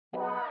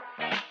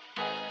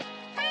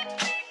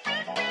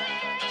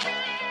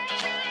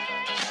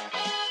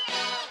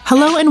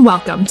Hello and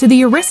welcome to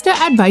the Arista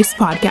Advice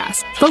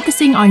Podcast,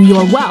 focusing on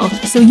your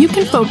wealth so you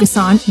can focus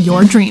on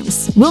your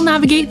dreams. We'll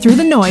navigate through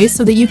the noise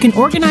so that you can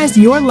organize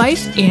your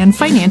life and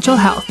financial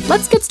health.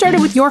 Let's get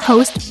started with your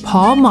host,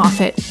 Paul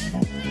Moffat.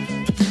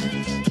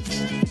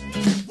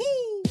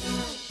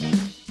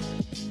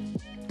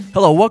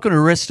 Hello, welcome to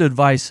Arista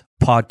Advice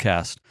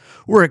Podcast.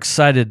 We're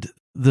excited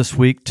this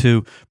week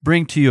to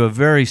bring to you a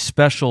very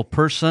special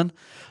person.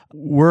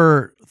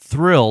 We're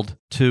thrilled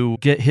to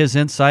get his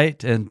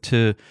insight and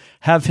to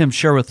have him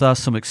share with us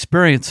some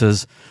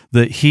experiences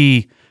that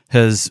he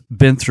has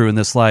been through in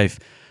this life.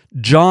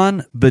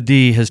 John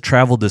Badie has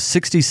traveled to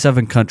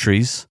 67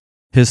 countries.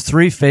 His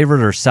three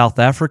favorite are South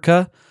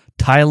Africa,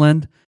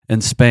 Thailand,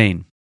 and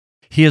Spain.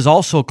 He has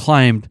also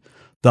climbed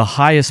the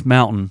highest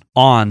mountain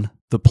on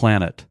the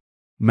planet,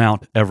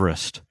 Mount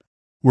Everest.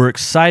 We're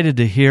excited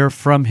to hear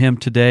from him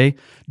today.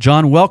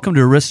 John, welcome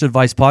to Arista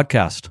Advice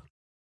Podcast.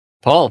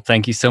 Paul,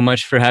 thank you so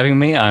much for having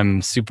me.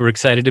 I'm super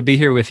excited to be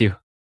here with you.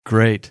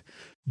 Great.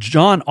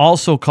 John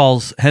also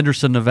calls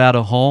Henderson,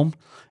 Nevada home,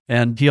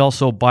 and he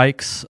also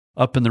bikes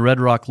up in the Red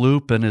Rock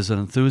Loop and is an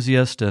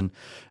enthusiast and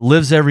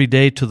lives every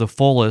day to the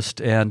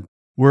fullest. And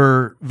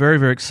we're very,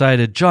 very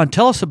excited. John,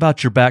 tell us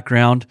about your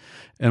background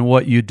and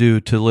what you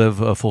do to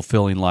live a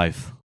fulfilling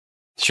life.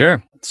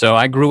 Sure. So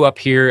I grew up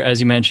here,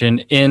 as you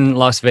mentioned, in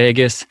Las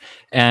Vegas,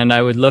 and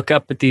I would look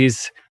up at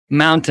these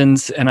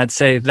mountains and I'd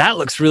say, that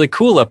looks really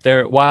cool up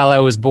there while I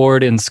was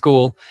bored in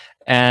school,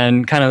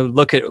 and kind of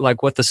look at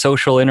like what the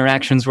social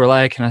interactions were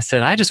like. And I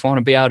said, I just want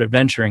to be out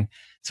adventuring.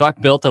 So I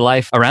built a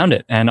life around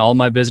it. And all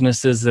my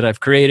businesses that I've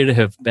created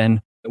have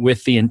been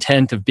with the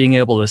intent of being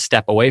able to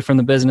step away from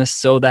the business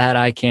so that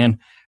I can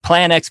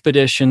plan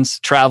expeditions,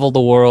 travel the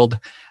world.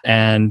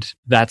 And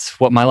that's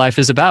what my life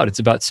is about. It's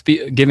about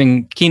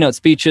giving keynote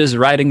speeches,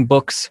 writing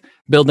books,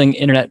 building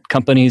internet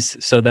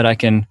companies so that I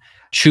can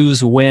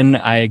choose when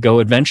I go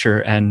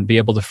adventure and be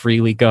able to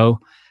freely go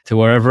to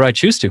wherever I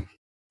choose to.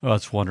 Oh,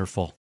 that's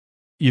wonderful.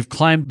 You've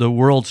climbed the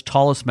world's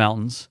tallest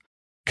mountains,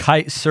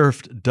 kite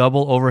surfed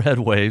double overhead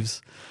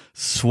waves,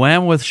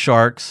 swam with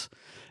sharks,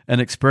 and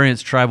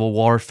experienced tribal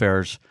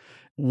warfares.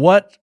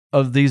 What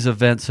of these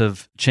events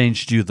have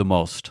changed you the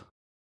most?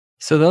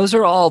 So those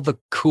are all the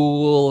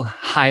cool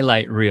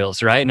highlight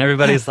reels, right? And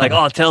everybody's like,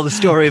 oh, tell the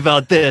story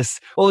about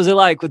this. What was it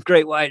like with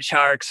great white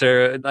sharks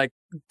or like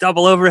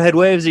double overhead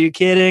waves? Are you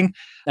kidding?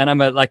 And I'm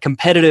a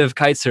competitive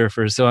kite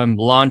surfer, so I'm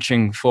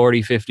launching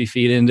 40, 50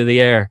 feet into the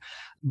air.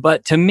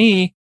 But to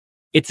me,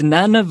 it's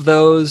none of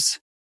those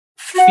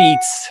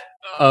feats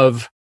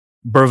of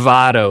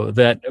bravado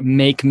that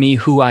make me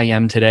who I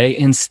am today.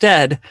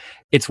 Instead,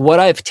 it's what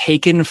I've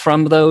taken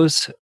from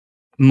those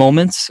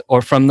moments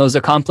or from those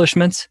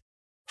accomplishments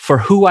for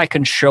who I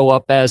can show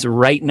up as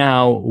right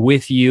now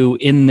with you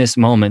in this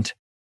moment.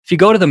 If you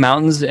go to the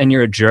mountains and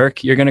you're a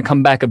jerk, you're going to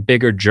come back a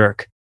bigger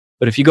jerk.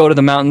 But if you go to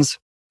the mountains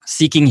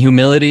seeking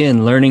humility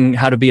and learning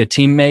how to be a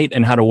teammate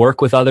and how to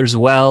work with others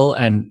well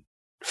and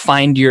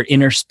find your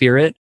inner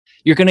spirit,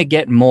 you're going to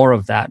get more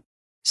of that.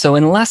 So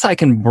unless I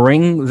can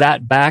bring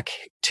that back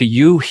to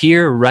you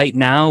here right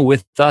now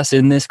with us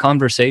in this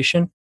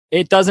conversation,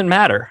 it doesn't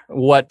matter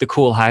what the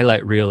cool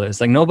highlight reel is.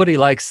 Like, nobody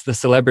likes the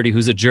celebrity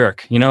who's a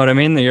jerk. You know what I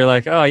mean? You're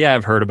like, oh yeah,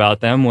 I've heard about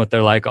them, what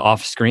they're like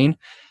off screen.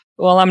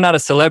 Well, I'm not a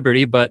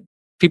celebrity, but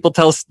people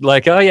tell us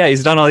like, oh yeah,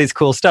 he's done all these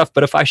cool stuff.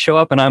 But if I show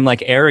up and I'm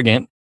like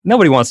arrogant,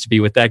 nobody wants to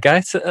be with that guy.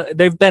 So,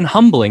 they've been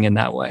humbling in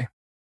that way.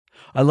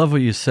 I love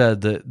what you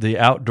said, that the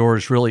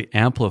outdoors really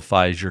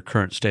amplifies your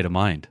current state of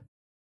mind.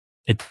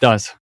 It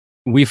does.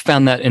 We've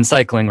found that in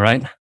cycling,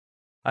 right?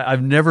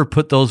 I've never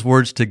put those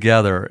words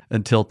together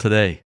until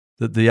today,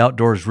 that the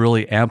outdoors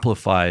really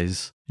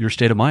amplifies your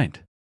state of mind.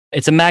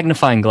 It's a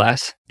magnifying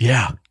glass.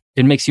 Yeah.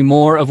 It makes you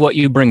more of what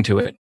you bring to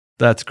it.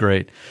 That's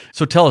great.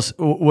 So tell us,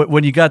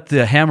 when you got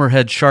the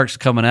hammerhead sharks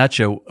coming at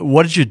you,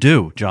 what did you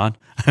do, John?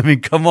 I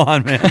mean, come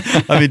on, man.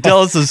 I mean,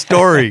 tell us the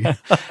story.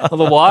 Well,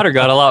 the water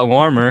got a lot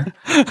warmer.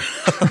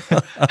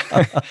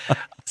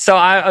 So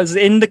I was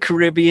in the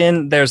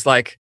Caribbean. There's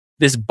like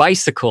this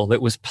bicycle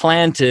that was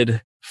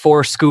planted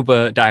for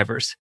scuba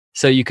divers.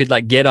 So you could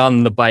like get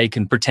on the bike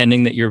and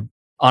pretending that you're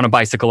on a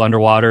bicycle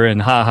underwater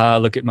and haha,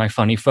 look at my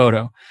funny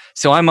photo.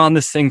 So I'm on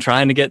this thing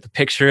trying to get the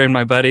picture, and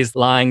my buddy's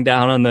lying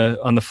down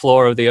on the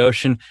floor of the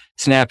ocean,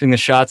 snapping the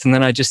shots. And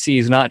then I just see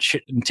he's not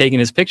taking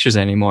his pictures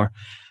anymore.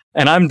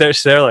 And I'm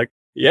just there like,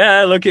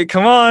 yeah,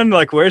 come on,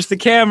 like, where's the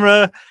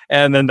camera?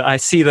 And then I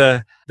see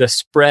the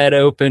spread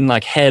open,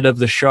 like, head of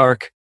the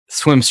shark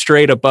swim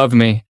straight above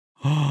me.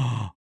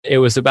 It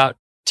was about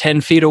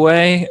 10 feet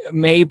away,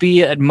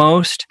 maybe at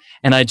most.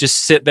 And I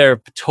just sit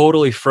there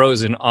totally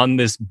frozen on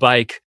this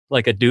bike,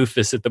 like a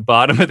doofus at the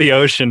bottom of the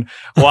ocean,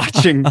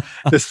 watching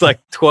this like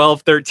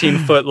 12, 13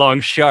 foot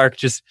long shark,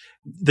 just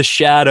the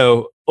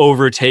shadow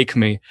overtake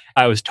me.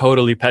 I was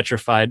totally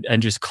petrified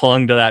and just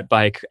clung to that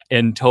bike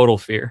in total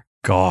fear.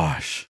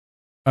 Gosh,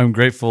 I'm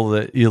grateful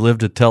that you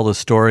lived to tell the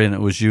story and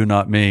it was you,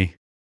 not me.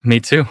 Me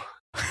too.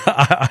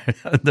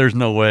 There's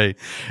no way.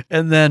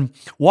 And then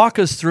walk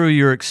us through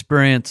your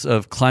experience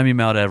of climbing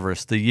Mount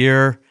Everest, the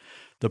year,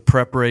 the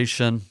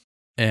preparation,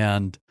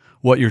 and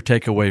what your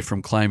takeaway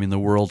from climbing the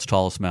world's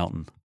tallest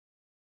mountain.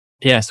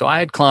 Yeah, so I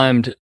had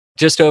climbed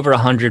just over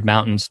 100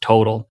 mountains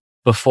total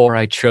before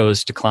I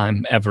chose to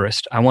climb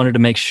Everest. I wanted to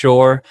make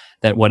sure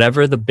that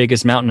whatever the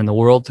biggest mountain in the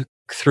world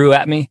threw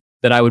at me,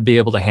 that I would be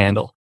able to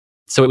handle.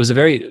 So it was a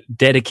very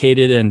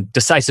dedicated and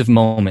decisive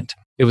moment.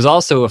 It was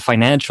also a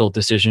financial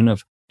decision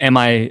of, am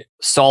I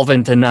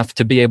solvent enough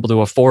to be able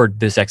to afford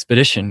this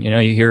expedition? You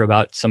hear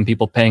about some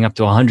people paying up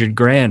to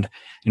 $100,000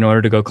 in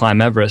order to go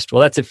climb Everest.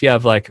 Well, that's if you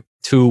have like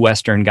 2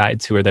 Western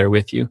guides who are there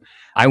with you.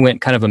 I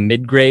went kind of a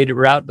mid-grade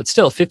route, but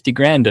still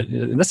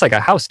 $50,000. That's like a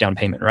house down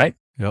payment, right?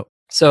 Yep.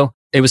 So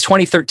it was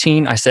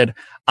 2013. I said,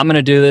 I'm going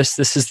to do this.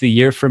 This is the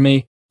year for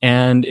me.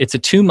 And it's a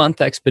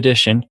 2-month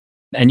expedition.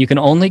 And you can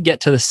only get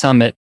to the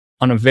summit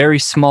on a very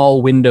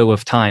small window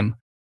of time.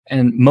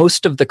 And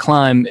most of the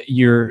climb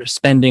you're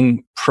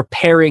spending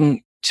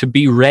preparing to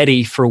be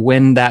ready for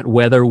when that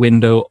weather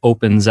window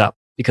opens up,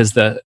 because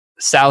the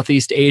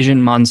Southeast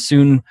Asian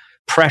monsoon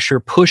pressure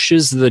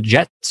pushes the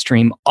jet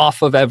stream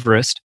off of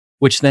Everest,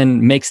 which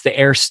then makes the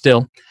air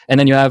still. And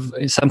then you have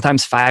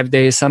sometimes 5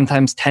 days,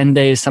 sometimes 10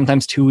 days,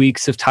 sometimes 2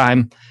 weeks of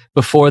time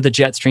before the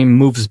jet stream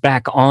moves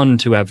back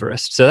onto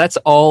Everest. So that's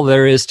all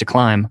there is to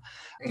climb.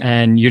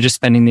 And you're just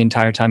spending the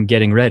entire time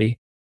getting ready.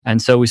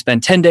 And so we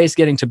spent 10 days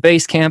getting to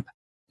base camp,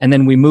 and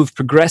then we moved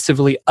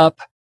progressively up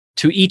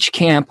to each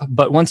camp.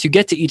 But once you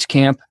get to each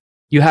camp,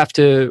 you have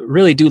to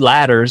really do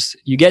ladders.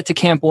 You get to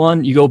camp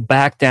 1, you go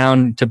back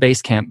down to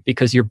base camp,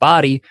 because your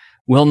body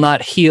will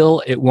not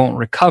heal, it won't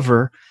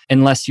recover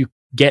unless you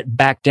get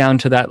back down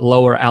to that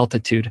lower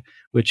altitude,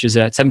 which is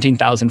at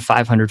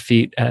 17,500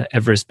 feet at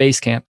Everest Base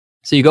Camp.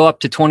 So you go up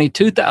to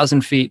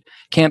 22,000 feet,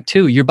 Camp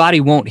 2, your body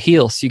won't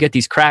heal. So you get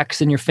these cracks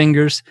in your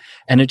fingers,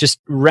 and it just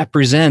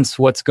represents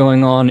what's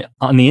going on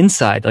the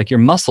inside. Like your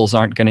muscles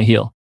aren't going to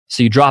heal.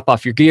 So you drop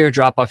off your gear,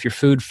 drop off your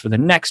food for the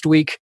next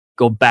week,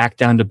 go back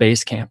down to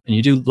base camp. And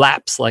you do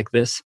laps like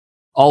this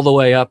all the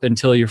way up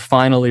until you're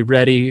finally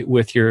ready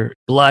with your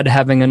blood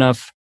having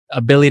enough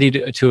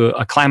ability to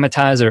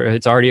acclimatize, or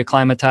it's already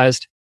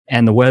acclimatized,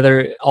 and the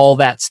weather, all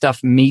that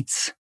stuff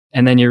meets.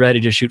 And then you're ready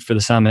to shoot for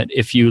the summit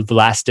if you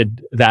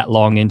lasted that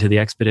long into the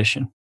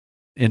expedition.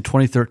 In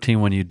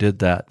 2013, when you did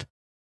that,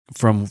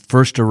 from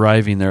first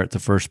arriving there at the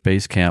first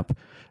base camp,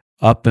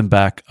 up and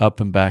back,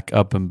 up and back,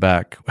 up and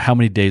back, how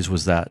many days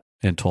was that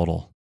in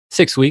total?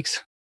 6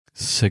 weeks.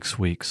 6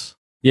 weeks.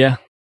 Yeah.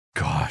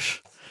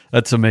 Gosh,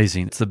 that's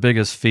amazing. It's the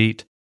biggest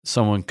feat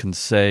someone can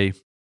say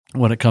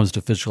when it comes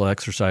to physical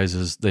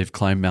exercises. They've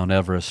climbed Mount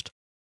Everest.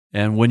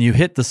 And when you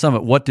hit the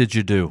summit, what did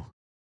you do?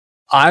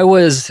 I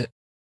was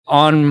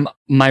on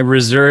my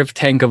reserve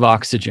tank of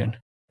oxygen.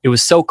 It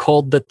was so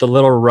cold that the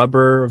little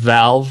rubber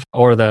valve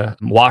or the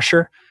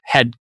washer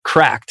had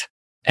cracked,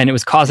 and it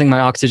was causing my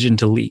oxygen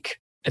to leak.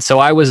 So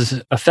I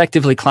was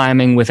effectively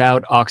climbing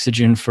without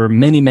oxygen for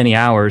many, many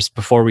hours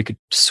before we could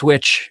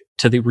switch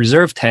to the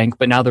reserve tank.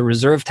 But now the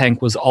reserve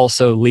tank was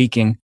also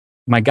leaking.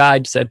 My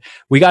guide said,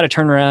 we got to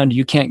turn around.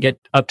 You can't get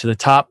up to the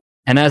top.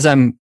 And as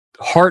I'm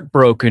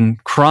heartbroken,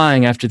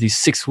 crying after these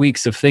 6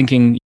 weeks of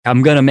thinking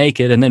I'm going to make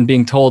it, and then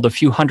being told a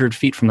few hundred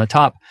feet from the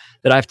top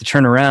that I have to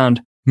turn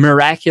around,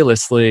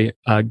 miraculously,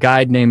 a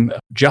guide named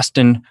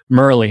Justin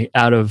Murley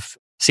out of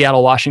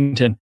Seattle,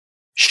 Washington,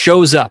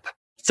 shows up.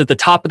 It's at the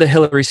top of the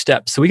Hillary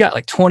Steps. So we got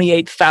like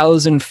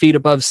 28,000 feet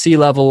above sea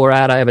level we're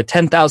at. I have a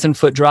 10,000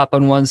 foot drop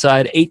on one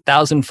side,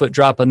 8,000 foot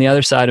drop on the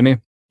other side of me.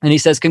 And he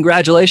says,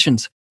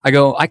 congratulations. I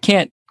go, I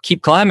can't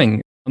keep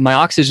climbing. My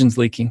oxygen's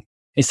leaking.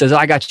 He says,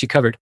 I got you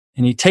covered.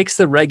 And he takes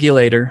the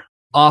regulator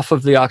off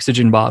of the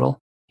oxygen bottle.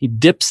 He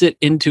dips it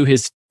into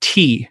his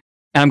tea.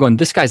 And I'm going,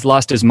 this guy's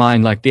lost his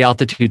mind. Like the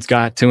altitude's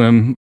got to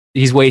him.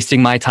 He's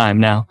wasting my time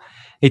now.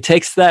 He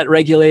takes that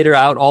regulator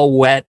out all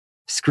wet,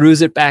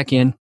 screws it back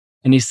in.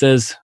 And he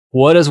says,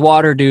 what does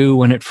water do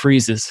when it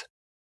freezes?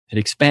 It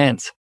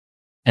expands.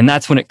 And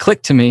that's when it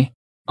clicked to me.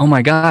 Oh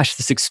my gosh,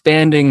 this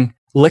expanding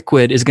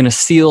liquid is going to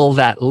seal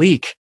that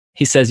leak.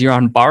 He says, you're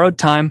on borrowed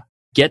time.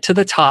 Get to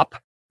the top,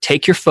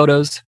 take your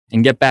photos,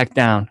 and get back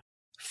down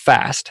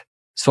fast.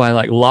 So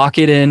I lock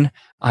it in.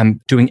 I'm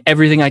doing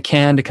everything I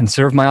can to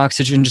conserve my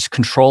oxygen, just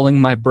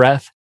controlling my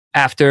breath.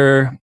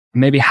 After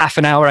maybe half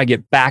an hour, I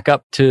get back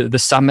up to the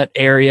summit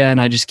area, and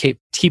I just keep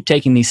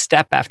taking these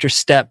step after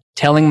step,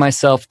 telling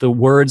myself the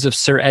words of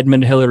Sir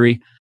Edmund Hillary,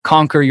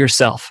 conquer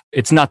yourself.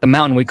 It's not the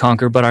mountain we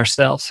conquer, but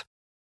ourselves.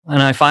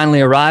 And I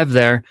finally arrive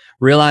there,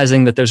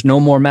 realizing that there's no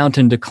more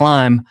mountain to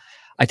climb.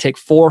 I take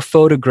 4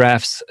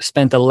 photographs,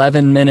 spent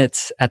 11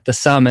 minutes at the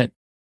summit,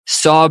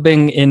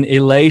 sobbing in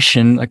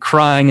elation,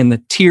 crying, and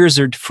the tears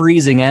are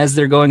freezing as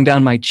they're going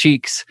down my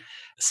cheeks,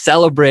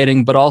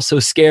 celebrating, but also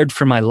scared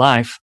for my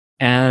life.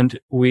 And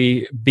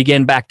we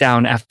begin back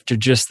down after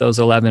just those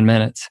 11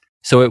 minutes.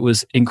 So it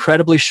was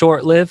incredibly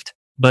short-lived,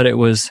 but it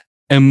was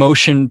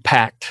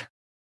emotion-packed.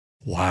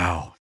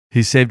 Wow.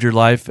 He saved your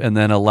life and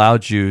then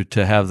allowed you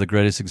to have the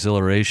greatest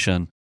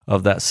exhilaration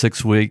of that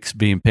 6 weeks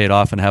being paid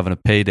off and having a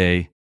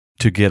payday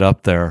to get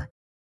up there.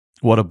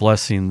 What a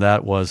blessing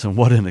that was, and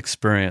what an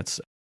experience.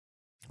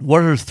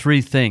 What are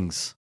 3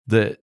 things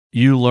that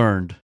you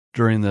learned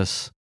during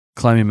this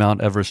climbing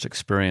Mount Everest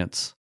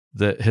experience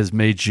that has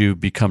made you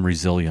become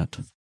resilient?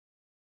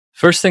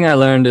 First thing I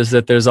learned is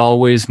that there's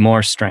always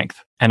more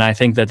strength. And I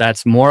think that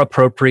that's more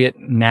appropriate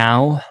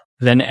now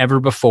than ever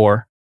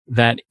before,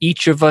 that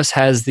each of us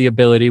has the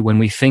ability when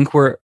we think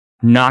we're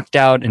knocked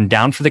out and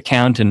down for the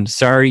count and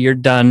sorry, you're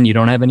done, you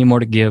don't have any more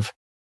to give.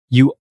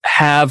 You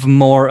have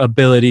more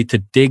ability to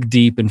dig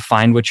deep and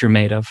find what you're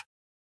made of.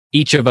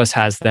 Each of us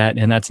has that,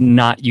 and that's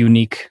not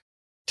unique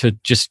to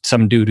just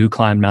some dude who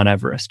climbed Mount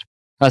Everest.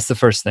 That's the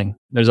first thing.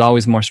 There's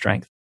always more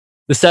strength.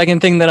 The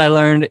second thing that I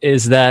learned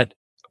is that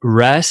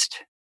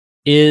rest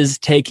is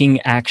taking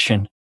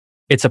action.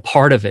 It's a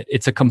part of it.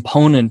 It's a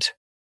component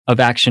of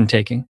action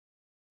taking.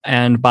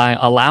 And by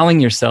allowing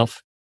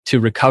yourself to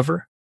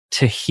recover,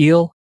 to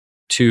heal,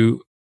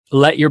 to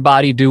let your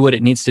body do what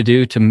it needs to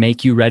do to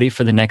make you ready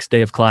for the next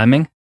day of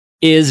climbing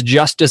is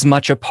just as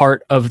much a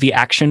part of the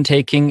action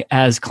taking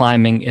as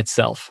climbing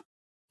itself.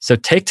 So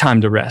take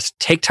time to rest,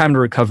 take time to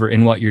recover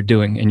in what you're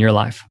doing in your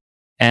life.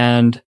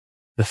 And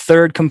the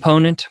third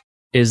component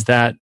is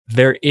that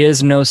there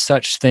is no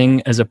such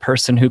thing as a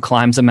person who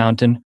climbs a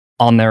mountain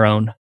on their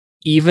own.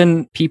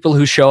 Even people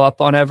who show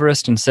up on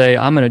Everest and say,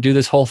 I'm going to do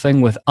this whole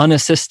thing with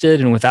unassisted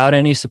and without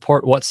any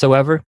support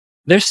whatsoever,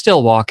 they're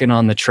still walking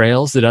on the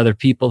trails that other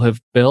people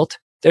have built.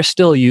 They're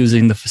still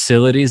using the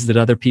facilities that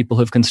other people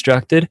have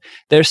constructed.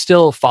 They're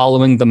still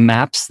following the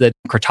maps that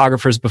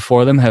cartographers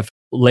before them have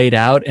laid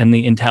out and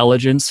the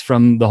intelligence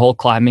from the whole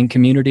climbing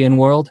community and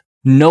world.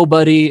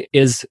 Nobody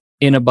is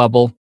in a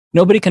bubble.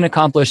 Nobody can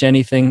accomplish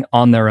anything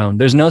on their own.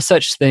 There's no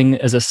such thing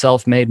as a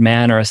self-made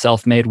man or a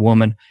self-made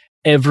woman.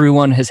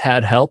 Everyone has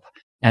had help.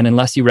 And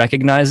unless you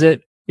recognize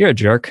it, you're a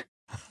jerk.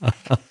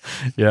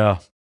 Yeah.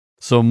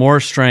 So more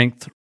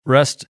strength,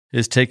 rest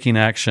is taking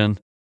action,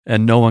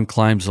 and no one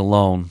climbs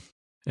alone.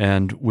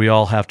 And we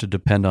all have to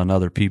depend on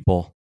other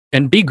people.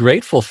 And be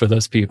grateful for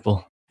those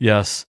people.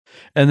 Yes.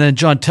 And then,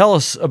 John, tell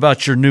us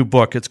about your new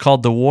book. It's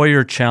called The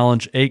Warrior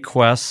Challenge, 8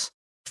 Quests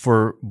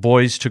for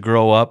Boys to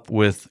Grow Up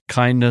with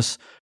Kindness,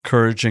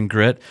 Courage, and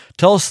Grit.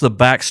 Tell us the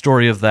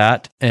backstory of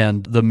that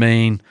and the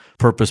main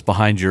purpose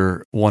behind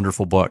your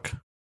wonderful book.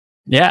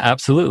 Yeah,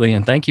 absolutely.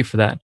 And thank you for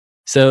that.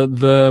 So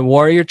the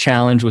Warrior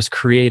Challenge was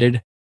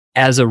created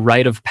as a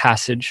rite of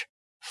passage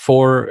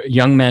for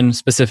young men,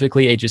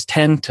 specifically ages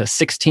 10 to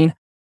 16,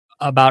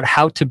 about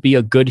how to be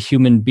a good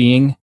human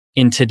being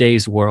in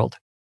today's world.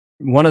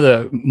 One of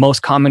the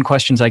most common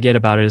questions I get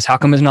about it is, how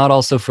come it's not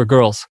also for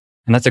girls?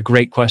 And that's a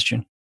great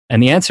question.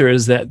 And the answer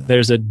is that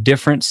there's a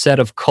different set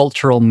of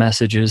cultural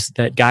messages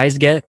that guys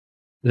get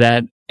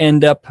that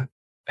end up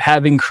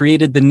having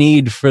created the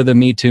need for the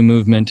Me Too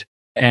movement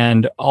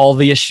and all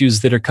the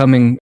issues that are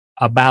coming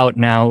about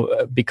now,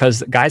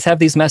 because guys have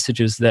these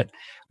messages that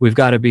we've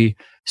got to be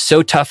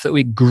so tough that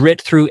we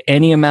grit through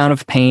any amount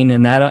of pain,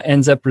 and that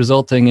ends up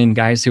resulting in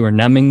guys who are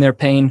numbing their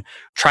pain,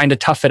 trying to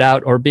tough it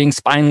out, or being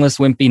spineless,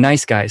 wimpy,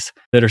 nice guys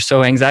that are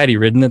so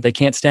anxiety-ridden that they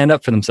can't stand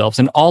up for themselves.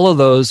 And all of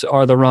those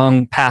are the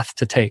wrong path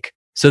to take.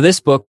 So this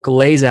book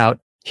lays out,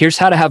 here's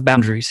how to have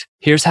boundaries.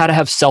 Here's how to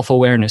have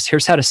self-awareness.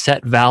 Here's how to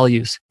set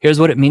values. Here's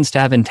what it means to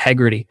have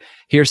integrity.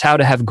 Here's how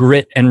to have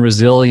grit and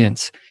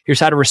resilience.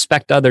 Here's how to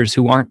respect others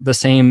who aren't the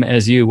same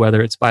as you,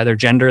 whether it's by their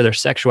gender, their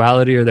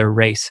sexuality, or their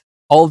race.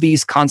 All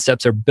these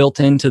concepts are built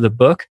into the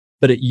book,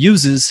 but it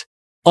uses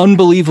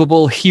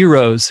unbelievable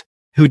heroes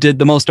who did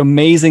the most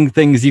amazing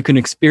things you can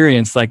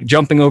experience, like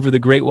jumping over the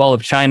Great Wall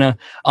of China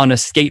on a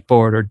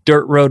skateboard or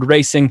dirt road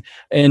racing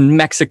in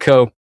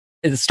Mexico.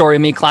 The story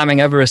of me climbing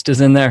Everest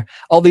is in there.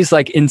 All these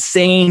like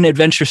insane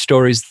adventure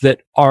stories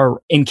that are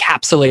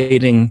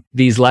encapsulating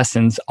these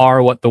lessons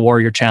are what the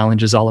Warrior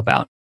Challenge is all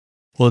about.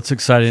 Well, it's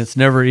exciting. It's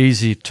never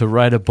easy to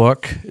write a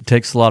book. It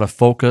takes a lot of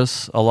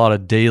focus, a lot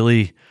of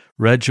daily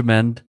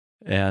regimen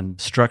and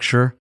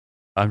structure.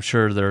 I'm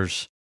sure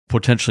there's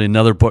potentially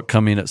another book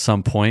coming at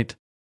some point,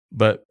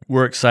 but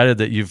we're excited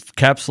that you've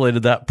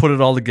encapsulated that, put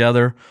it all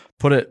together,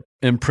 put it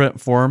in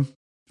print form,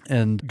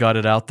 and got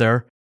it out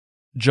there.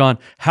 John,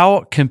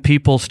 how can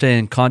people stay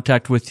in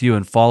contact with you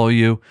and follow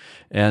you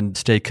and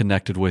stay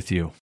connected with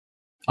you?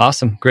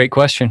 Awesome. Great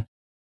question.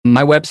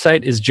 My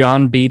website is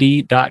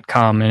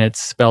johnbeede.com, and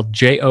it's spelled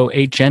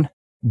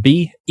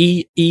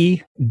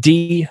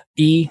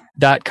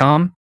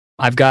JOHNBEEDE.com.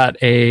 I've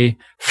got a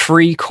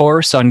free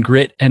course on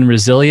grit and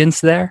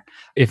resilience there.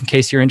 If in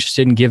case you're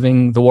interested in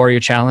giving the Warrior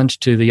Challenge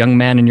to the young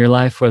man in your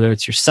life, whether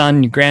it's your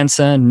son, your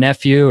grandson,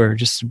 nephew, or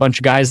just a bunch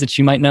of guys that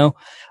you might know,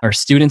 or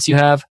students you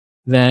have,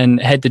 then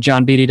head to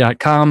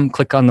johnbeede.com,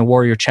 click on the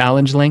Warrior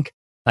Challenge link.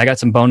 I got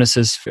some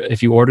bonuses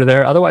if you order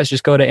there. Otherwise,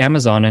 just go to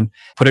Amazon and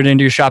put it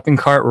into your shopping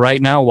cart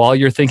right now while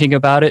you're thinking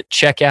about it,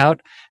 check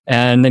out,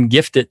 and then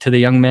gift it to the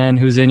young man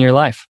who's in your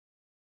life.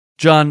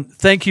 John,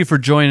 thank you for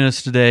joining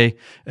us today.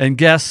 And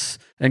guests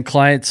and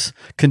clients,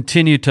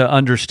 continue to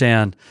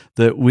understand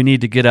that we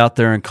need to get out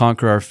there and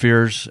conquer our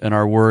fears and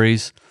our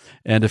worries.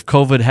 And if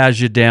COVID has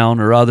you down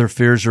or other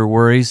fears or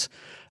worries,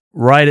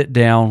 write it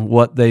down,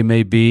 what they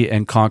may be,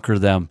 and conquer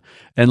them.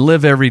 And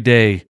live every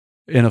day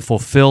in a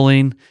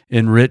fulfilling,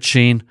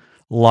 enriching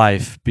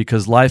life,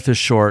 because life is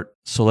short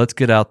So let's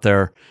get out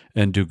there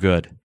and do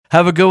good.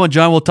 Have a good one,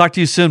 John. We'll talk to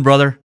you soon,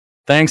 brother.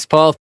 Thanks,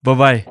 Paul.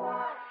 Bye-bye.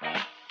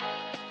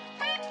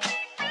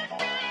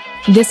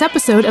 This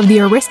episode of the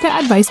Arista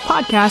Advice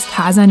Podcast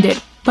has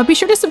ended, but be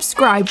sure to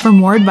subscribe for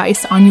more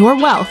advice on your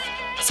wealth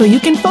so you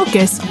can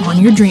focus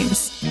on your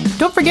dreams.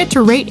 Don't forget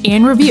to rate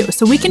and review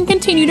so we can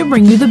continue to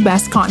bring you the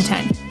best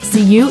content.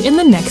 See you in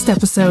the next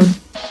episode.